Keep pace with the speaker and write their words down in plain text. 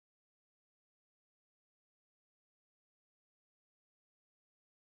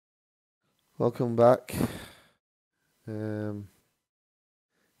Welcome back. Um,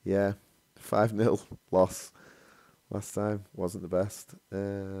 yeah, 5-0 loss last time. Wasn't the best.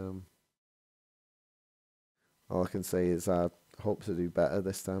 All I can say is I hope to do better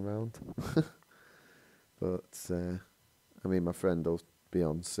this time round. But, I mean, my friend will be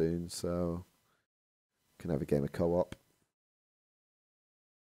on soon, so can have a game of co-op.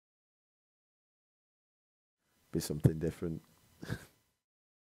 Be something different.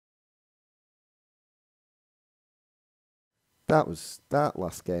 That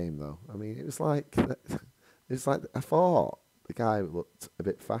last game though. I mean, it was like I thought the guy looked a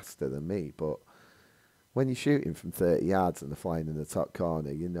bit faster than me, but when you're shooting from 30 yards and they're flying in the top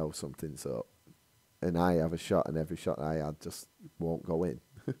corner, you know something's up. And I have a shot, and every shot I had just won't go in.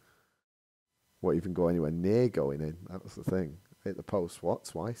 Won't even go anywhere near going in. That was the thing. Hit the post, what,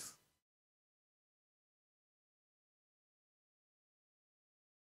 twice?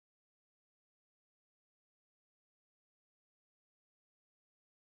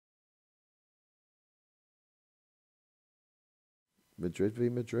 Madrid v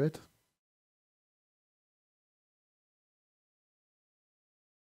Madrid.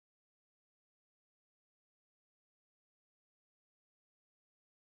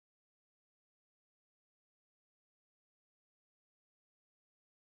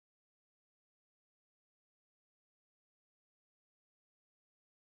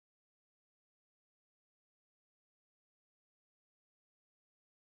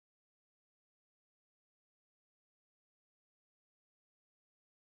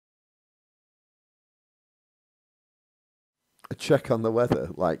 A check on the weather,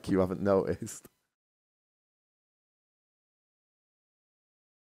 like you haven't noticed.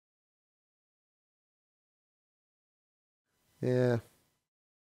 Yeah.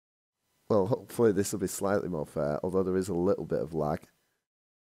 Well, hopefully this will be slightly more fair, although there is a little bit of lag.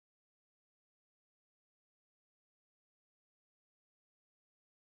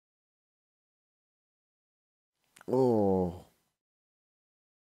 Oh,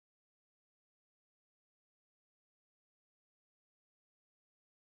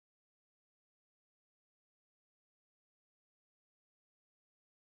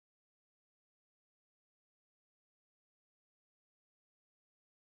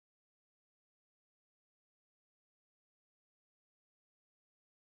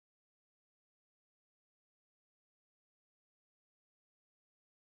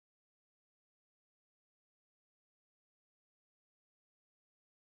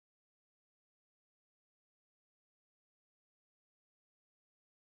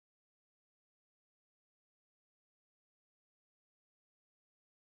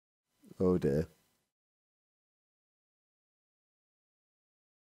 oh dear.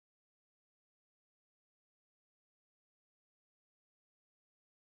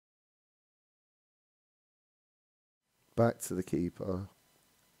 Back to the keeper.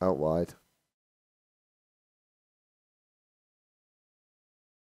 Out wide.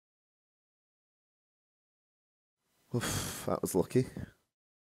 Oof, that was lucky.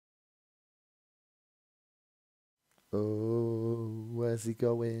 Oh, where's he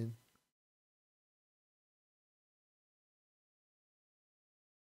going?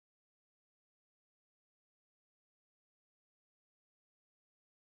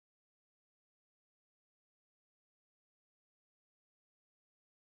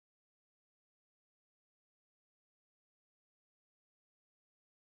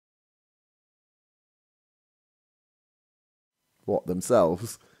 What,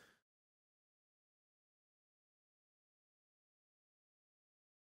 themselves?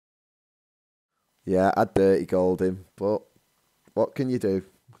 Yeah, I dirty gold him, but what can you do?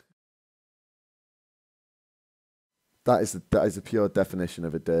 That is a pure definition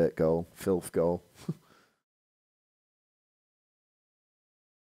of a dirt goal, filth goal.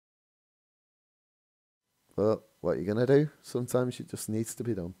 But what are you gonna do? Sometimes it just needs to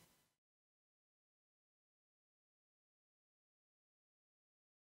be done.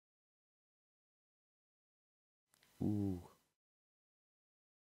 Ooh.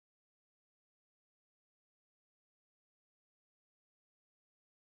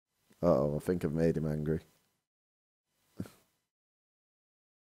 Oh, I think I've made him angry.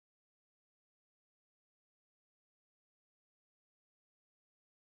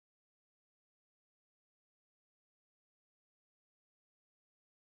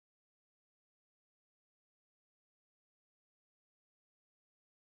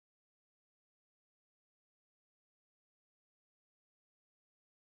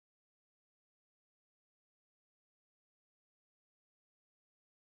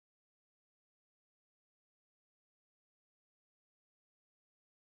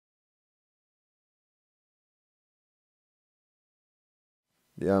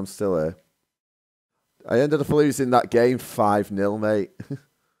 Yeah, I'm still here. I ended up losing that game 5-0, mate.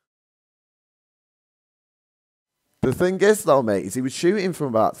 The thing is, though, mate, is he was shooting from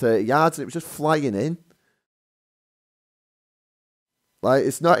about 30 yards and it was just flying in. Like,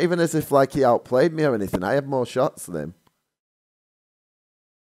 it's not even as if like he outplayed me or anything. I had more shots than him.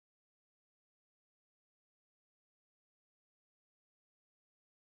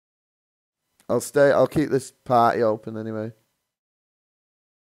 I'll stay. I'll keep this party open anyway.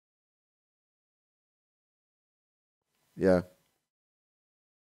 Yeah.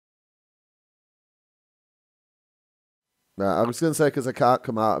 Nah, I was going to say because I can't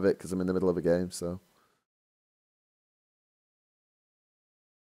come out of it because I'm in the middle of a game, so.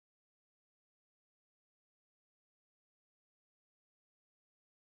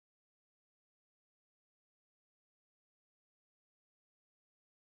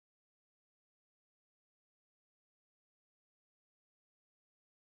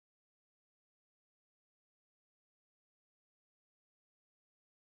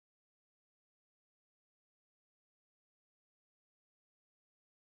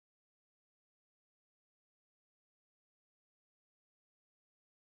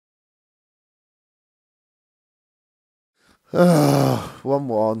 Ah,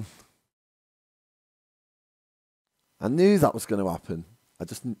 1-1. I knew that was going to happen. I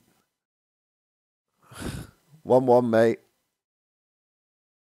just 1-1, mate.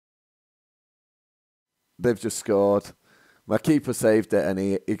 They've just scored. My keeper saved it, and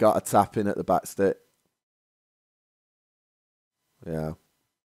he got a tap in at the back stick. Yeah.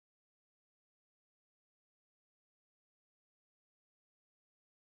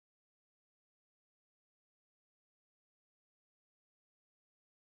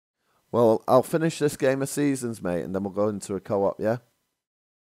 Well, I'll finish this game of seasons, mate, and then we'll go into a co-op. Yeah.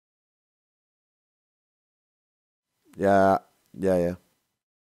 Yeah. Yeah. Yeah.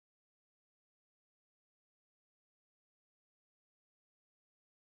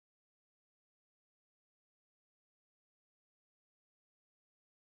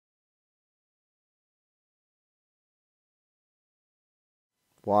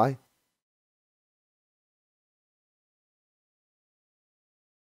 Why?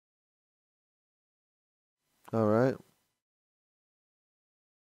 All right.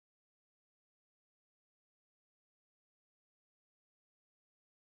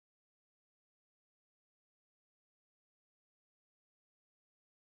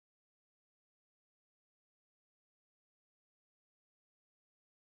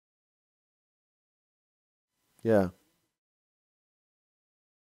 Yeah.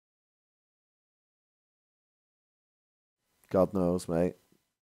 God knows, mate.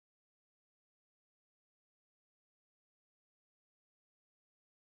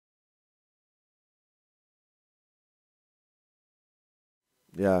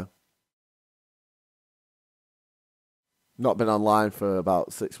 Yeah. Not been online for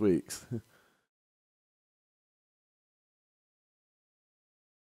about 6 weeks.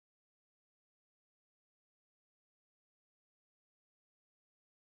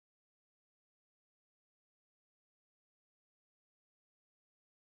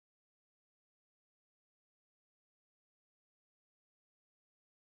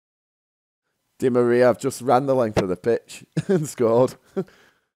 Di Maria, I've just ran the length of the pitch and scored.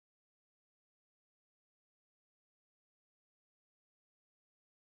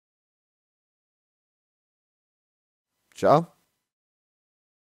 Sean?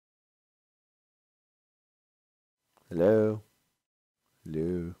 Hello?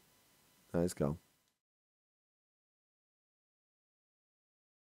 Hello? No, he's gone.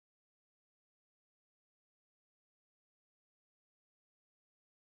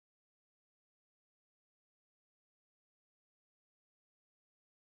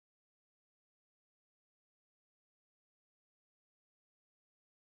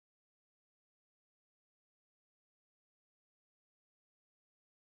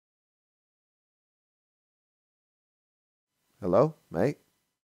 Hello, mate?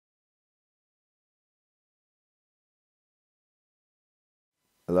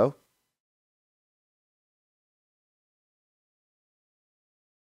 Hello?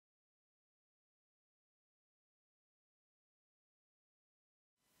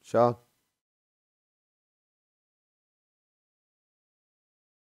 Sean?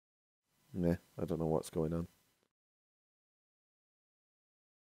 Yeah, I don't know what's going on.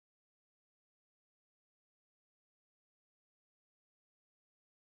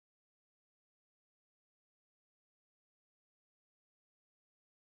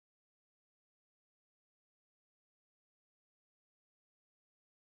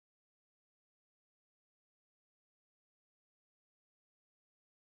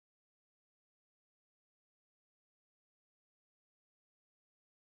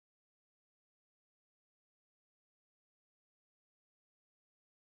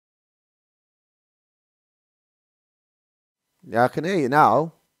 Yeah, I can hear you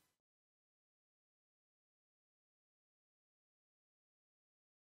now.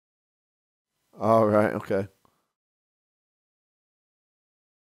 All right, okay.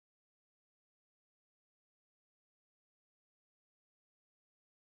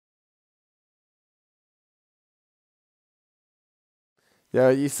 Yeah,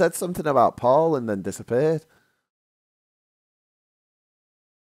 you said something about Paul and then disappeared.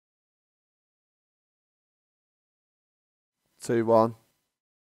 2-1.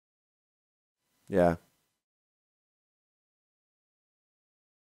 Yeah.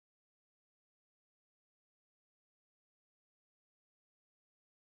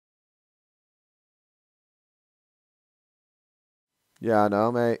 Yeah, I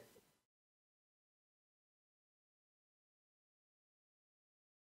know, mate.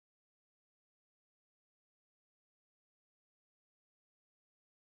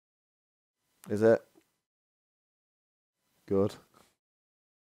 Is it? Good.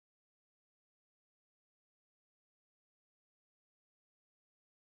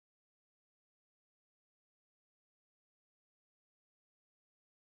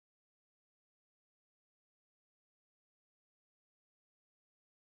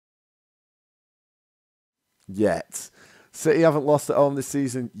 Yet. City haven't lost at home this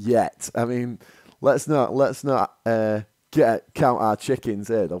season yet. I mean, let's not get count our chickens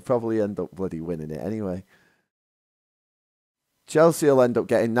here. They'll probably end up bloody winning it anyway. Chelsea will end up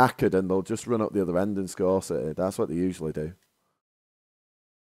getting knackered and they'll just run up the other end and score City. That's what they usually do.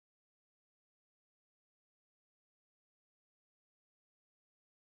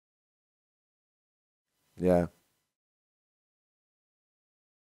 Yeah.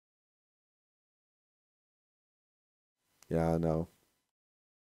 Yeah, I know.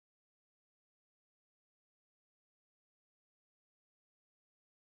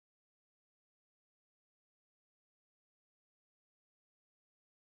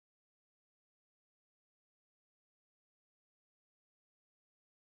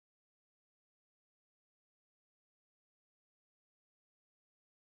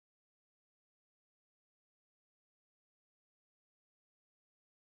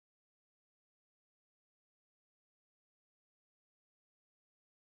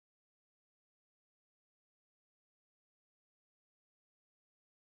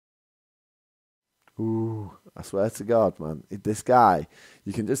 Ooh, I swear to God, man. This guy,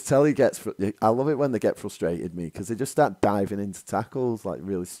 you can just tell he gets. I love it when they get frustrated me because they just start diving into tackles, like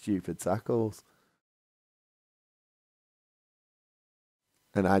really stupid tackles.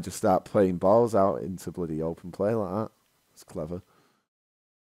 And I just start playing balls out into bloody open play like that. It's clever.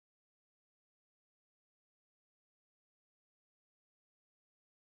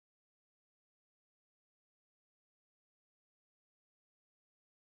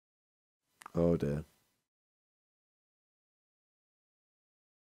 Oh dear.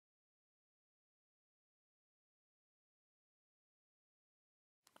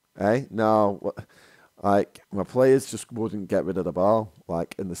 Hey, no, like my players just wouldn't get rid of the ball.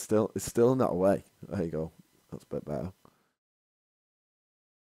 Like, and it's still not away. There you go. That's a bit better.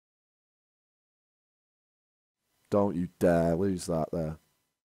 Don't you dare lose that there.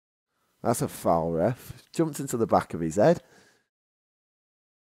 That's a foul, ref. Jumped into the back of his head.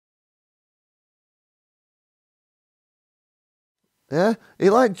 Yeah, he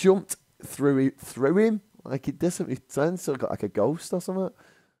like jumped through him. Like he did something. He turned to got like a ghost or something.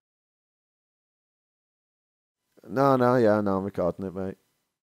 No, no, yeah, no, I'm recording it, mate.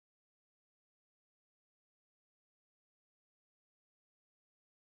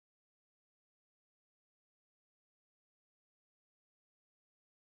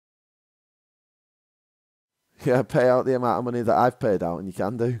 Yeah, pay out the amount of money that I've paid out, and you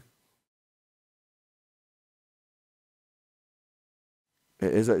can do.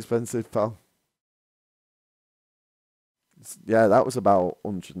 It is expensive, pal. Yeah, that was about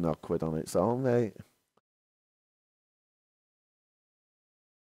 100 and odd quid on its own, mate.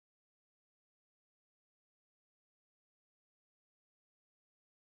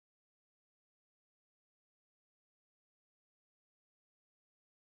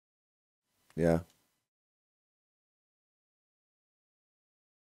 Yeah.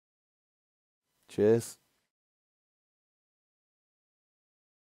 Cheers.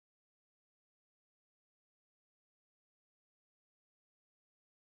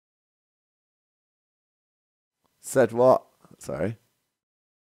 Said what? Sorry.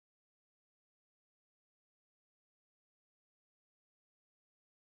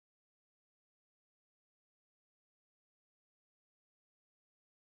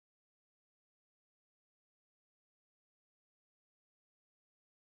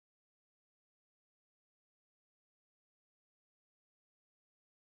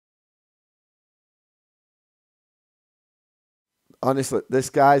 Honestly, this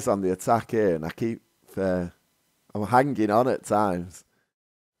guy's on the attack here, and I keep I'm hanging on at times.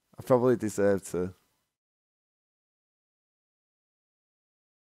 I probably deserve to.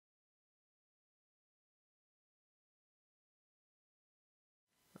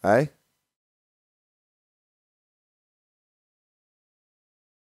 Eh?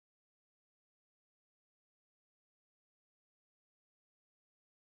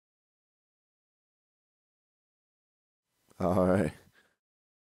 All right.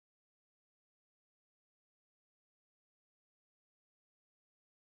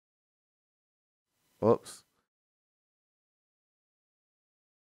 Oops.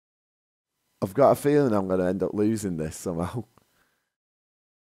 I've got a feeling I'm going to end up losing this somehow.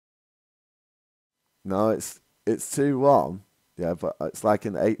 No, it's 2-1. Yeah, but it's like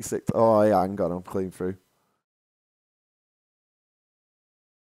an 86. Oh, yeah, hang on, I'm clean through.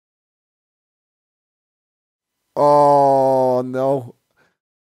 Oh no.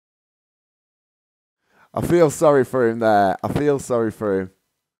 I feel sorry for him there. I feel sorry for him.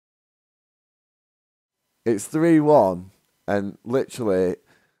 It's 3-1 and literally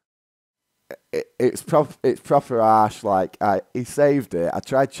it's proper harsh. Like he saved it. I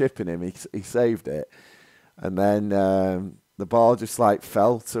tried chipping him. He saved it, and then the ball just like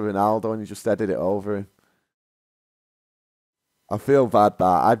fell to Ronaldo, and he just headed it over him. I feel bad that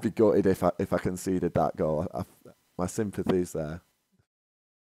I'd be gutted if I conceded that goal. My sympathies there.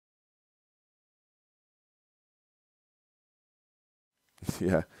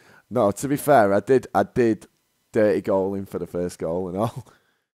 Yeah. No, to be fair, I did dirty goal for the first goal and all.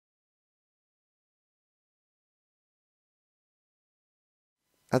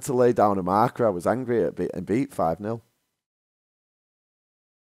 I had to lay down a marker. I was angry at and beat 5-0.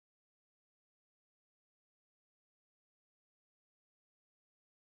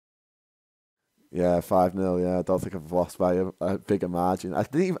 Yeah, 5-0. Yeah, I don't think I've lost by a bigger margin. I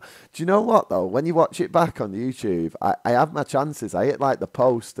didn't even, do you know what though? When you watch it back on YouTube, I have my chances. I hit like the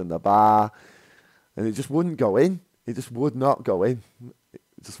post and the bar, and it just wouldn't go in. It just would not go in. It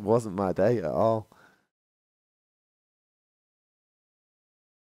just wasn't my day at all.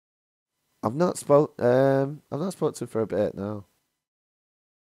 I've not spoke to him for a bit now.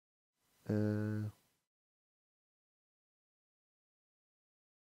 Uh,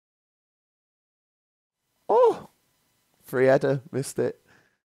 oh, free header, missed it.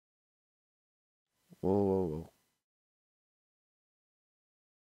 Whoa, whoa, whoa.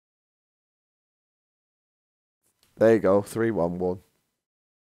 There you go, 3-1-1.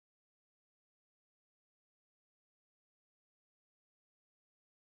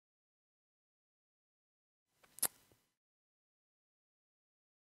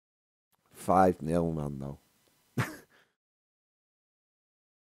 5-0, man, though.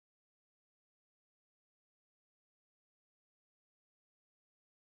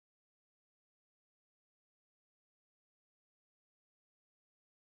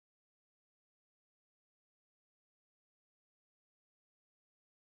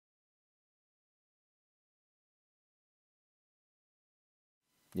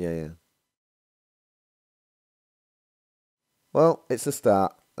 Yeah, yeah. Well, it's a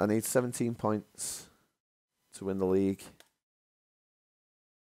start. I need 17 points to win the league.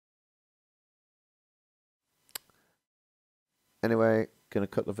 Anyway, gonna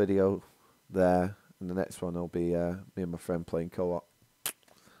cut the video there, and the next one will be me and my friend playing co-op.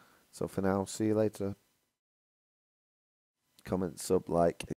 So for now, see you later. Comment, sub, like.